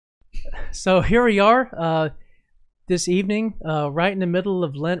So here we are this evening, right in the middle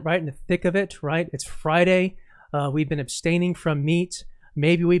of Lent, right in the thick of it, right? It's Friday. We've been abstaining from meat.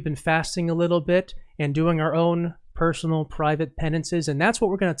 Maybe we've been fasting a little bit and doing our own personal, private penances. And that's what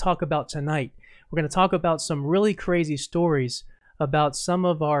we're going to talk about tonight. We're going to talk about some really crazy stories about some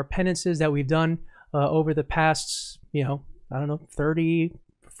of our penances that we've done over the past, I don't know, 30,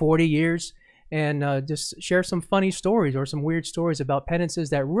 40 years. And just share some funny stories or some weird stories about penances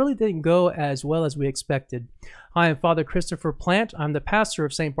that really didn't go as well as we expected. I am Father Christopher Plant. I'm the pastor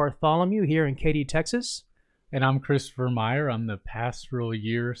of St. Bartholomew here in Katy, Texas. And I'm Christopher Meyer. I'm the pastoral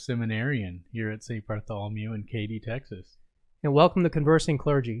year seminarian here at St. Bartholomew in Katy, Texas. And welcome to Conversing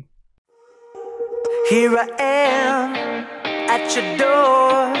Clergy. Here I am at your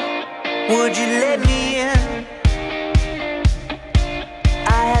door. Would you let me in?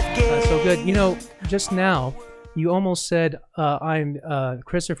 So good. Just now, you almost said, I'm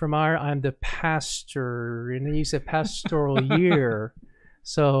Christopher Meyer, I'm the pastor, and then you said pastoral year.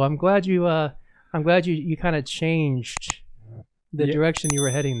 So I'm glad you kind of changed the direction you were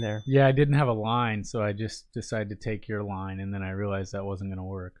heading there. Yeah, I didn't have a line, so I just decided to take your line, and then I realized that wasn't going to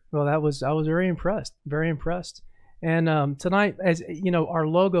work. Well, I was very impressed, very impressed. And tonight, as you know, our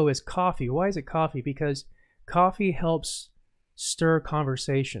logo is coffee. Why is it coffee? Because coffee helps stir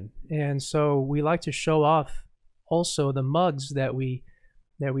conversation, and so we like to show off also the mugs that we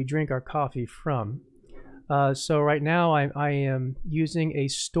drink our coffee from. So right now I am using a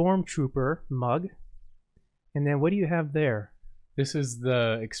Stormtrooper mug, and then what do you have there? This is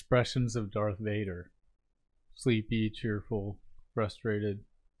the expressions of Darth Vader: sleepy, cheerful, frustrated,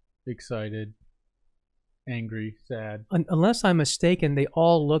 excited, angry, sad. Unless I'm mistaken, they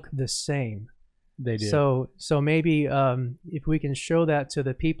all look the same. They do. So maybe if we can show that to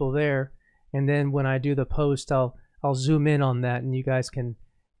the people there, and then when I do the post, I'll zoom in on that, and you guys can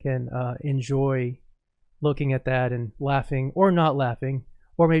enjoy looking at that and laughing or not laughing,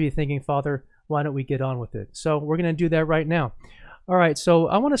 or maybe thinking, Father, why don't we get on with it? So we're going to do that right now. All right. So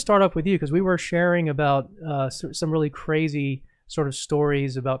I want to start off with you because we were sharing about some really crazy sort of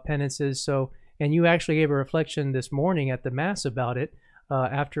stories about penances. And you actually gave a reflection this morning at the Mass about it.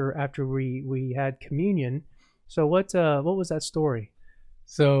 After we had communion. So what was that story?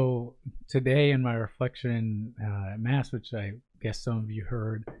 So today in my reflection at Mass, which I guess some of you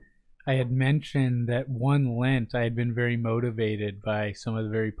heard, I had mentioned that one Lent I had been very motivated by some of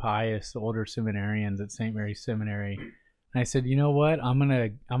the very pious older seminarians at St. Mary's Seminary. And I said, you know what, I'm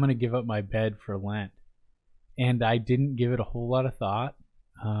gonna give up my bed for Lent. And I didn't give it a whole lot of thought.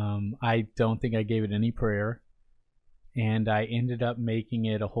 I don't think I gave it any prayer. And I ended up making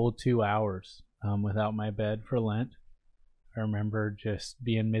it a whole 2 hours without my bed for Lent. I remember just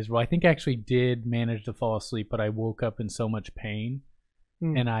being miserable. I think I actually did manage to fall asleep, but I woke up in so much pain,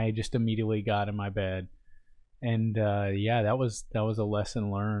 and I just immediately got in my bed. And that was a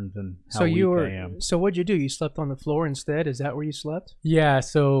lesson learned and how weak I am. So what'd you do? You slept on the floor instead? Is that where you slept? Yeah.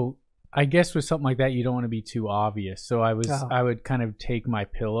 So I guess with something like that, you don't want to be too obvious. So I would kind of take my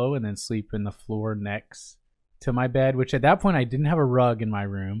pillow and then sleep in the floor next to my bed, which at that point I didn't have a rug in my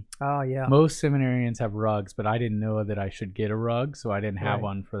room. Oh yeah. Most seminarians have rugs, but I didn't know that I should get a rug, so I didn't have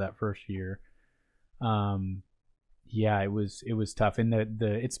one for that first year. It was tough. And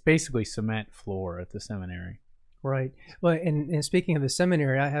it's basically cement floor at the seminary. Right. Well, and speaking of the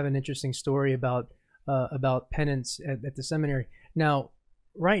seminary, I have an interesting story about penance at the seminary. Now,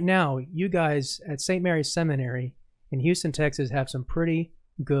 right now, you guys at St. Mary's Seminary in Houston, Texas, have some pretty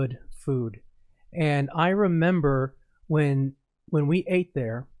good food. And I remember when we ate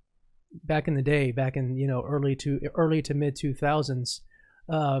there back in the day, back in early to mid 2000s,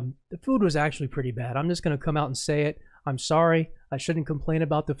 the food was actually pretty bad. I'm just going to come out and say it. I'm sorry. I shouldn't complain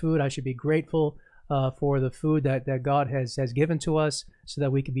about the food. I should be grateful for the food that God has given to us, so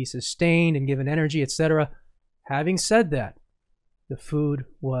that we can be sustained and given energy, etc. Having said that, the food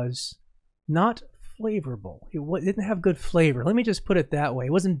was not flavorful. It didn't have good flavor. Let me just put it that way.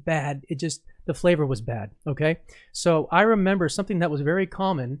 It wasn't bad. The flavor was bad. Okay. So I remember something that was very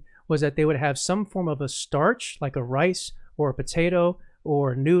common was that they would have some form of a starch, like a rice or a potato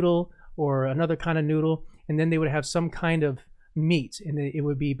or a noodle or another kind of noodle. And then they would have some kind of meat, and it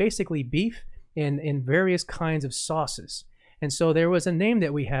would be basically beef in various kinds of sauces. And so there was a name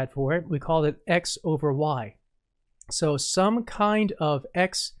that we had for it. We called it X over Y. So some kind of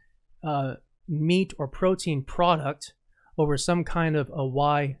X meat or protein product over some kind of a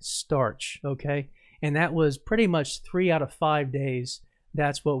Y starch, okay? And that was pretty much 3 out of 5 days.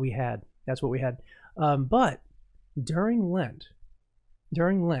 That's what we had. But during Lent,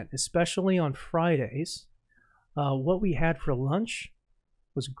 especially on Fridays, what we had for lunch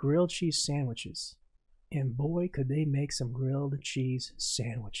was grilled cheese sandwiches. And boy, could they make some grilled cheese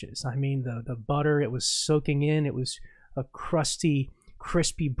sandwiches. I mean, the butter, it was soaking in. It was a crusty,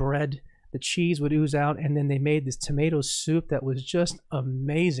 crispy bread. The cheese would ooze out, and then they made this tomato soup that was just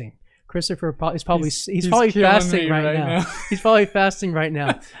amazing. Christopher he's probably fasting right now. He's probably fasting right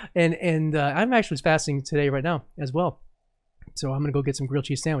now, and I'm actually fasting today right now as well. So I'm gonna go get some grilled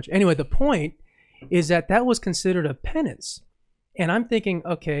cheese sandwich. Anyway, the point is that was considered a penance, and I'm thinking,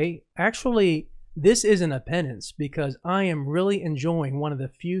 okay, actually, this isn't a penance because I am really enjoying one of the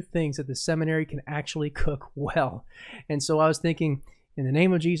few things that the seminary can actually cook well, and so I was thinking, in the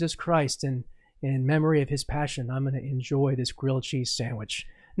name of Jesus Christ and in memory of his passion, I'm going to enjoy this grilled cheese sandwich.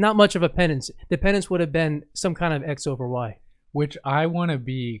 Not much of a penance. The penance would have been some kind of X over Y. Which I want to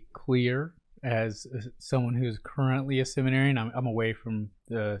be clear as someone who's currently a seminarian. I'm away from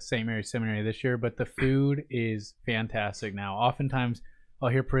the St. Mary's Seminary this year, but the food is fantastic now. Oftentimes I'll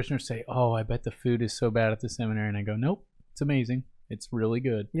hear parishioners say, oh, I bet the food is so bad at the seminary. And I go, nope, it's amazing. It's really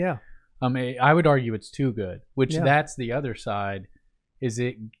good. Yeah. I would argue it's too good, which that's the other side. Is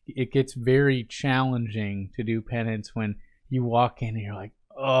it gets very challenging to do penance when you walk in and you're like,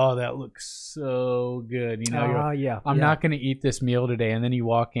 oh, that looks so good. You know, I'm not going to eat this meal today. And then you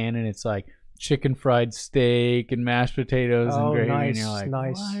walk in and it's like chicken fried steak and mashed potatoes and gravy. Nice, and you're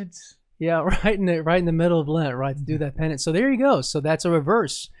like, what? Yeah, right in the middle of Lent, right, to do that penance. So there you go. So that's a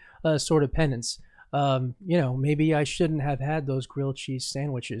reverse sort of penance. Maybe I shouldn't have had those grilled cheese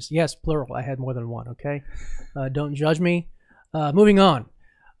sandwiches. Yes, plural. I had more than one, okay? Don't judge me. Moving on.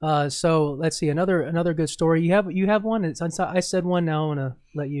 So let's see another good story. You have one. I said one. Now I want to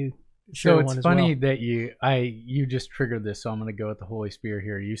let you share one as well. So it's funny that you just triggered this. So I'm going to go with the Holy Spirit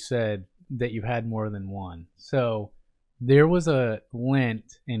here. You said that you had more than one. So there was a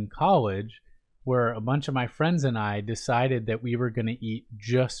Lent in college where a bunch of my friends and I decided that we were going to eat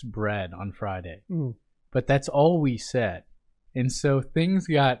just bread on Friday. But that's all we said, and so things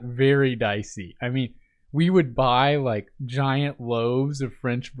got very dicey. I mean, we would buy like giant loaves of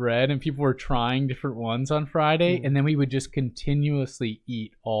French bread and people were trying different ones on Friday. And then we would just continuously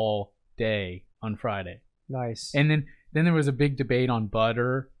eat all day on Friday. Nice. And then there was a big debate on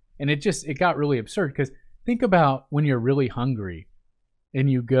butter, and it got really absurd because think about when you're really hungry and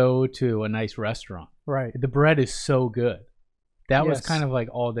you go to a nice restaurant. Right. The bread is so good. That was kind of like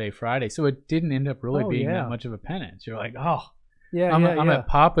all day Friday. So it didn't end up really being that much of a penance. You're like, oh, I'm at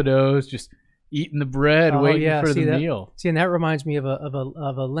Papado's just eating the bread, waiting for the meal. See, and that reminds me of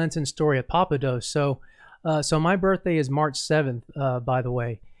a Lenten story at Papado's. So my birthday is March 7th, by the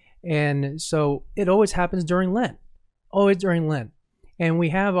way, and so it always happens during Lent. Always during Lent, and we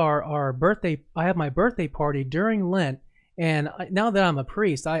have our birthday. I have my birthday party during Lent, and now that I'm a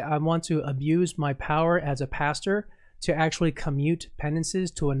priest, I want to abuse my power as a pastor to actually commute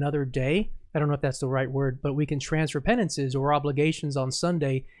penances to another day. I don't know if that's the right word, but we can transfer penances or obligations on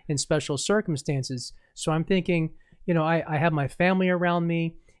Sunday in special circumstances. So I'm thinking, I have my family around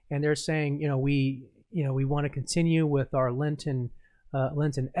me, and they're saying, we want to continue with our Lenten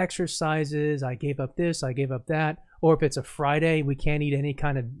exercises. I gave up this, I gave up that. Or if it's a Friday, we can't eat any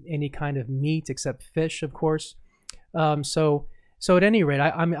kind of meat except fish, of course. So at any rate,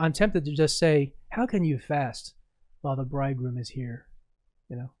 I'm tempted to just say, how can you fast while the bridegroom is here?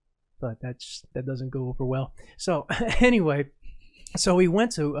 But that doesn't go over well. So anyway, so we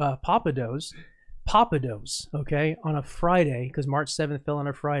went to Papado's, okay, on a Friday, because March 7th fell on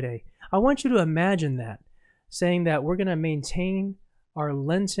a Friday. I want you to imagine that, saying that we're going to maintain our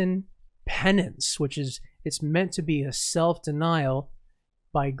Lenten penance, it's meant to be a self-denial,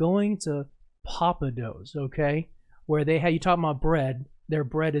 by going to Papado's, okay, where you talk about bread. Their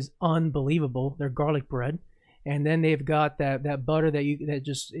bread is unbelievable. Their garlic bread. And then they've got that butter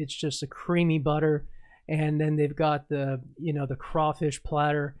it's just a creamy butter. And then they've got the crawfish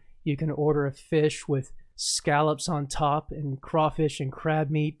platter. You can order a fish with scallops on top and crawfish and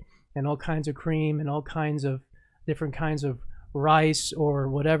crab meat and all kinds of cream and all kinds of different kinds of rice or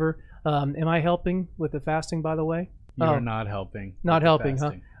whatever. Am I helping with the fasting, by the way? You're not helping. Not helping,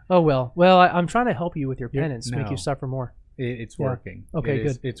 huh? Oh, well. Well, I'm trying to help you with your penance, make you suffer more. It's working. Okay,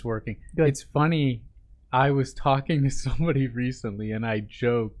 good. It's working. Good. It's funny. I was talking to somebody recently, and I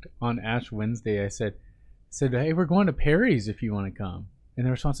joked on Ash Wednesday. I said, hey, we're going to Perry's if you want to come. And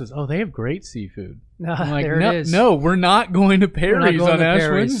the response is, oh, they have great seafood. I'm like, there it is. No, we're not going to Perry's on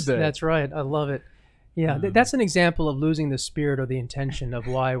Ash Wednesday. That's right. I love it. Yeah, that's an example of losing the spirit or the intention of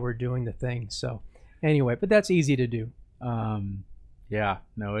why we're doing the thing. So anyway, but that's easy to do. Yeah,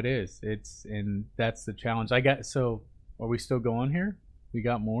 no, it is. And that's the challenge. So are we still going here? We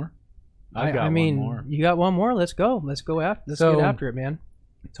got more? I've got one more. You got one more? Let's go. Let's get after it, man.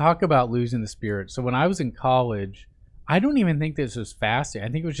 talk about losing the spirit. So when I was in college, I don't even think this was fasting. I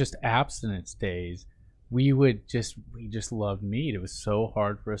think it was just abstinence days. We just loved meat. It was so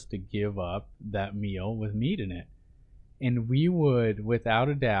hard for us to give up that meal with meat in it. And we would, without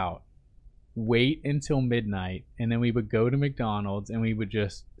a doubt, wait until midnight, and then we would go to McDonald's and we would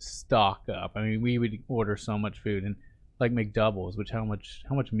just stock up. I mean, we would order so much food, and like McDoubles, which how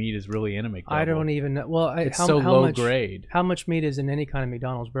much meat is really in a McDouble? I don't even know. Well, it's so low grade. How much meat is in any kind of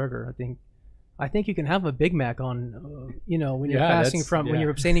McDonald's burger? I think you can have a Big Mac on, when you're fasting when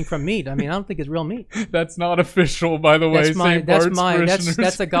you're abstaining from meat. I mean, I don't think it's real meat. That's not official, by the way.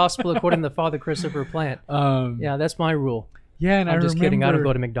 That's the gospel according to Father Christopher Plant. Yeah, that's my rule. Yeah, and I'm just kidding. I don't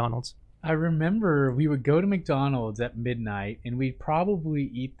go to McDonald's. I remember we would go to McDonald's at midnight, and we'd probably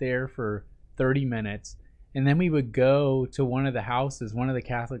eat there for 30 minutes, and then we would go to one of the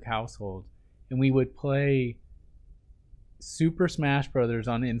Catholic households, and we would play Super Smash Brothers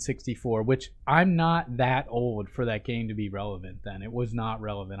on N64, which I'm not that old for that game to be relevant then. It was not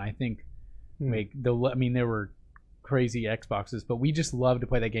relevant. I think there were crazy Xboxes, but we just loved to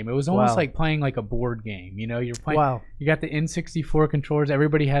play that game. It was almost like playing like a board game. You're playing. You got the N64 controllers.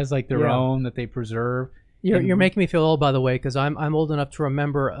 Everybody has like their own that they preserve. You're making me feel old, by the way, because I'm old enough to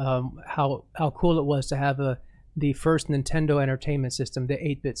remember how cool it was to have the first Nintendo Entertainment System, the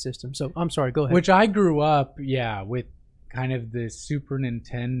 8-bit system. So I'm sorry, go ahead. Which I grew up, with kind of the Super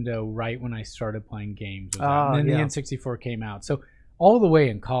Nintendo right when I started playing games. And then the N64 came out. So all the way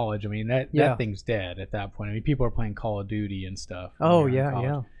in college, I mean, that thing's dead at that point. I mean, people are playing Call of Duty and stuff. Oh,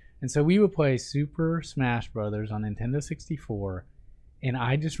 yeah. And so we would play Super Smash Brothers on Nintendo 64. And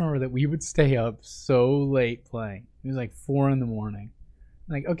I just remember that we would stay up so late playing. It was like 4 a.m.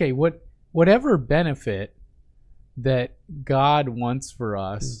 Like, okay, whatever benefit that God wants for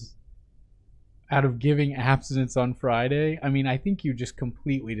us out of giving abstinence on Friday, I mean, I think you just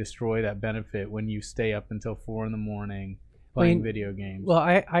completely destroy that benefit when you stay up until 4 a.m. playing video games. Well,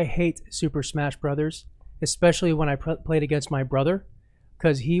 I hate Super Smash Brothers, especially when I played against my brother,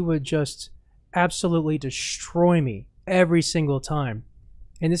 because he would just absolutely destroy me every single time.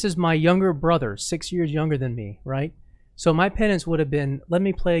 And this is my younger brother, 6 years younger than me, right? So my penance would have been, let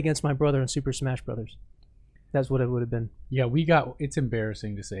me play against my brother in Super Smash Brothers. That's what it would have been. Yeah, it's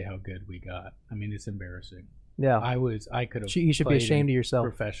embarrassing to say how good we got. I mean, it's embarrassing. Yeah. I could have You should be ashamed of yourself.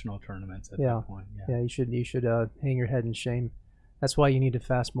 Professional tournaments at that point. Yeah, you should hang your head in shame. That's why you need to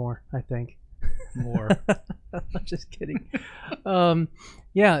fast more, I think. More. I'm just kidding.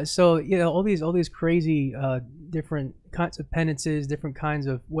 So all these crazy different kinds of penances, different kinds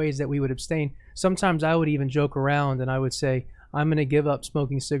of ways that we would abstain. Sometimes I would even joke around and I would say, I'm going to give up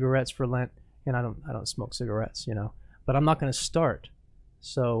smoking cigarettes for Lent, and I don't smoke cigarettes, but I'm not going to start.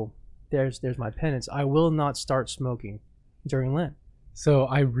 So there's my penance. I will not start smoking during Lent. So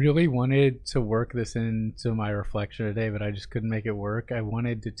I really wanted to work this into my reflection today, but I just couldn't make it work. I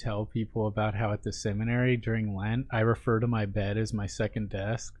wanted to tell people about how at the seminary during Lent, I refer to my bed as my second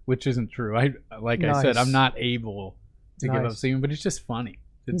desk, which isn't true. I said, I'm not able to give up sleeping, but it's just funny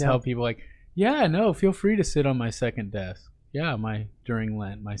to tell people feel free to sit on my second desk. Yeah, during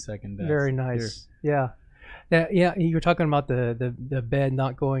Lent, my second desk. Very nice. Here. Yeah. You're talking about the bed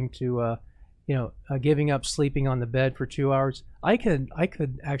not going to giving up sleeping on the bed for 2 hours. I could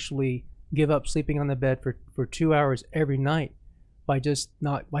actually give up sleeping on the bed for 2 hours every night by just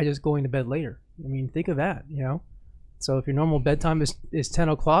going to bed later. I mean, think of that, So if your normal bedtime is 10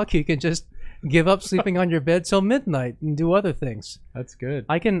 o'clock, you can just give up sleeping on your bed till midnight and do other things. That's good.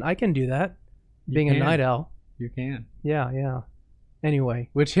 I can do that. Being a night owl. You can. Yeah. Anyway.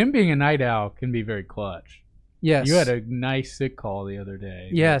 Which him being a night owl can be very clutch. Yes. You had a nice sick call the other day.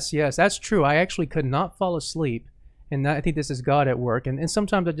 Yes, that's true. I actually could not fall asleep, and I think this is God at work. And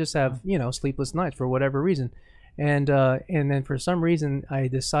sometimes I just have, sleepless nights for whatever reason. And then for some reason, I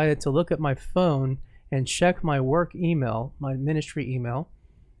decided to look at my phone and check my work email, my ministry email.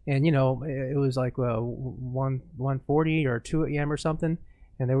 And, it was like 1:40 or 2 a.m. or something.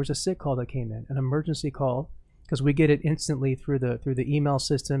 And there was a sick call that came in, an emergency call, because we get it instantly through the email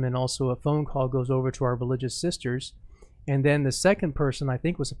system, and also a phone call goes over to our religious sisters. And then the second person, I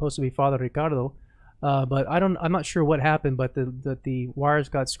think, was supposed to be Father Ricardo, but I'm not sure what happened, but the wires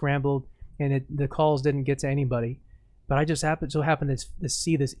got scrambled and the calls didn't get to anybody. But I just happened to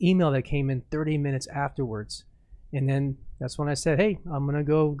see this email that came in 30 minutes afterwards, and then that's when I said, hey, I'm gonna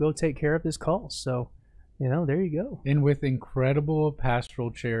go take care of this call. So there you go. And with incredible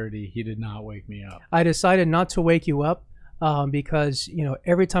pastoral charity, he did not wake me up. I decided not to wake you up because,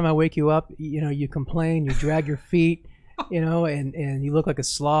 every time I wake you up, you complain, you drag your feet, and you look like a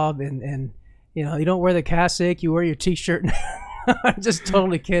slob, and you don't wear the cassock, you wear your T-shirt. I'm just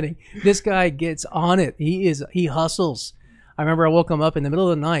totally kidding. This guy gets on it. He hustles. I remember I woke him up in the middle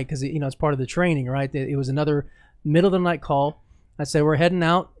of the night because it's part of the training, right? It was another middle of the night call. I said, we're heading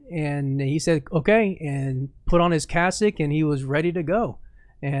out, and he said, okay, and put on his cassock, and he was ready to go,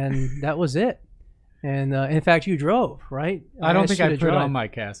 and that was it. And in fact, you drove, right? I don't think I put on my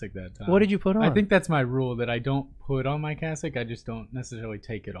cassock that time. What did you put on? I think that's my rule, that I don't put on my cassock. I just don't necessarily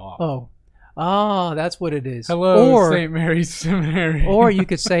take it off. That's what it is. Hello, St. Mary's Seminary. Or you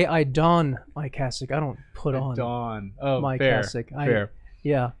could say, I don my cassock. I don't put on my cassock. Fair.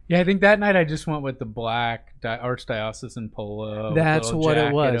 Yeah. Yeah, I think that night I just went with the black archdiocesan polo. That's what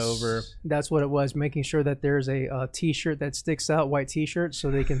it was. That's what it was. Making sure that there's a T-shirt that sticks out, white T-shirt, so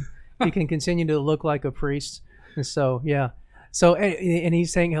you can continue to look like a priest. And so, yeah. So, and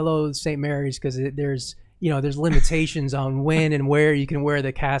he's saying hello, St. Mary's, because there's limitations on when and where you can wear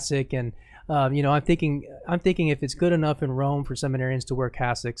the cassock. And I'm thinking if it's good enough in Rome for seminarians to wear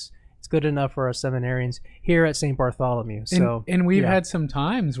cassocks, it's good enough for our seminarians here at St. Bartholomew. So, and we've had some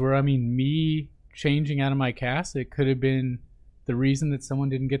times where, me changing out of my cassock could have been the reason that someone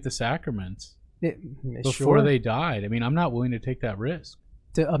didn't get the sacraments before they died. I'm not willing to take that risk.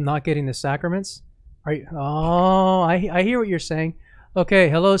 Of not getting the sacraments? I hear what you're saying. Okay,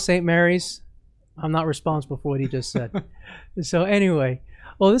 hello, St. Mary's. I'm not responsible for what he just said. So anyway,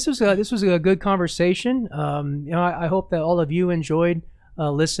 well, this was a good conversation. I hope that all of you enjoyed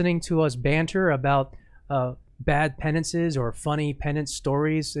listening to us banter about bad penances or funny penance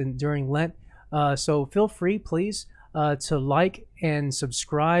stories during Lent. So feel free, please, to like and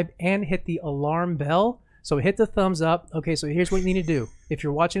subscribe and hit the alarm bell. So hit the thumbs up. Okay, so here's what you need to do. If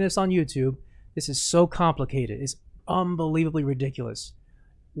you're watching this on YouTube, this is so complicated. It's unbelievably ridiculous.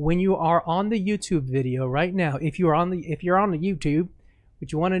 When you are on the YouTube video right now, if you're on the YouTube,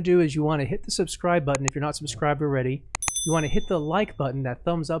 what you want to do is you want to hit the subscribe button if you're not subscribed already. You want to hit the like button, that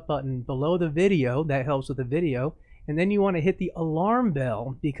thumbs up button below the video. That helps with the video. And then you want to hit the alarm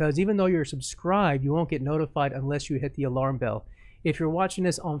bell, because even though you're subscribed, you won't get notified unless you hit the alarm bell. If you're watching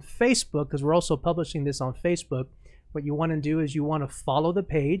this on Facebook, because we're also publishing this on Facebook, what you want to do is you want to follow the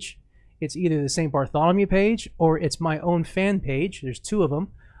page. It's either the St. Bartholomew page or it's my own fan page. There's two of them.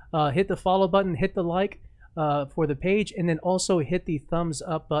 Hit the follow button, hit the like for the page, and then also hit the thumbs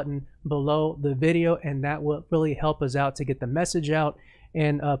up button below the video, and that will really help us out to get the message out.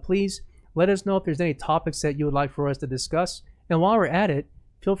 And please let us know if there's any topics that you would like for us to discuss. And while we're at it,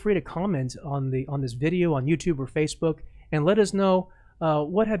 feel free to comment on this video on YouTube or Facebook, and let us know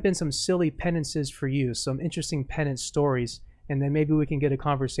what have been some silly penances for you, some interesting penance stories, and then maybe we can get a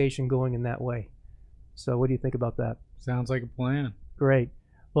conversation going in that way. So what do you think about that? Sounds like a plan. Great.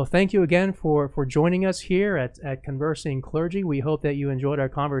 Well, thank you again for joining us here at Conversing Clergy. We hope that you enjoyed our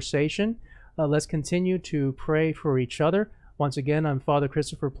conversation. Let's continue to pray for each other. Once again, I'm Father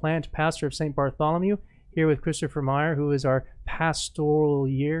Christopher Plant, pastor of St. Bartholomew, here with Christopher Meyer, who is our pastoral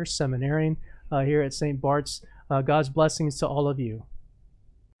year seminarian here at St. Bart's. God's blessings to all of you.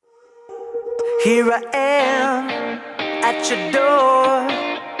 Here I am at your door.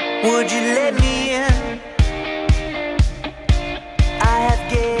 Would you let me in? I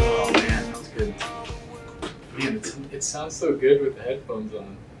have gained. Oh man, that's good. Man, it sounds so good with the headphones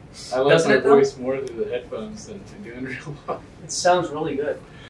on. I like my voice more through the headphones than doing real life. It sounds really good.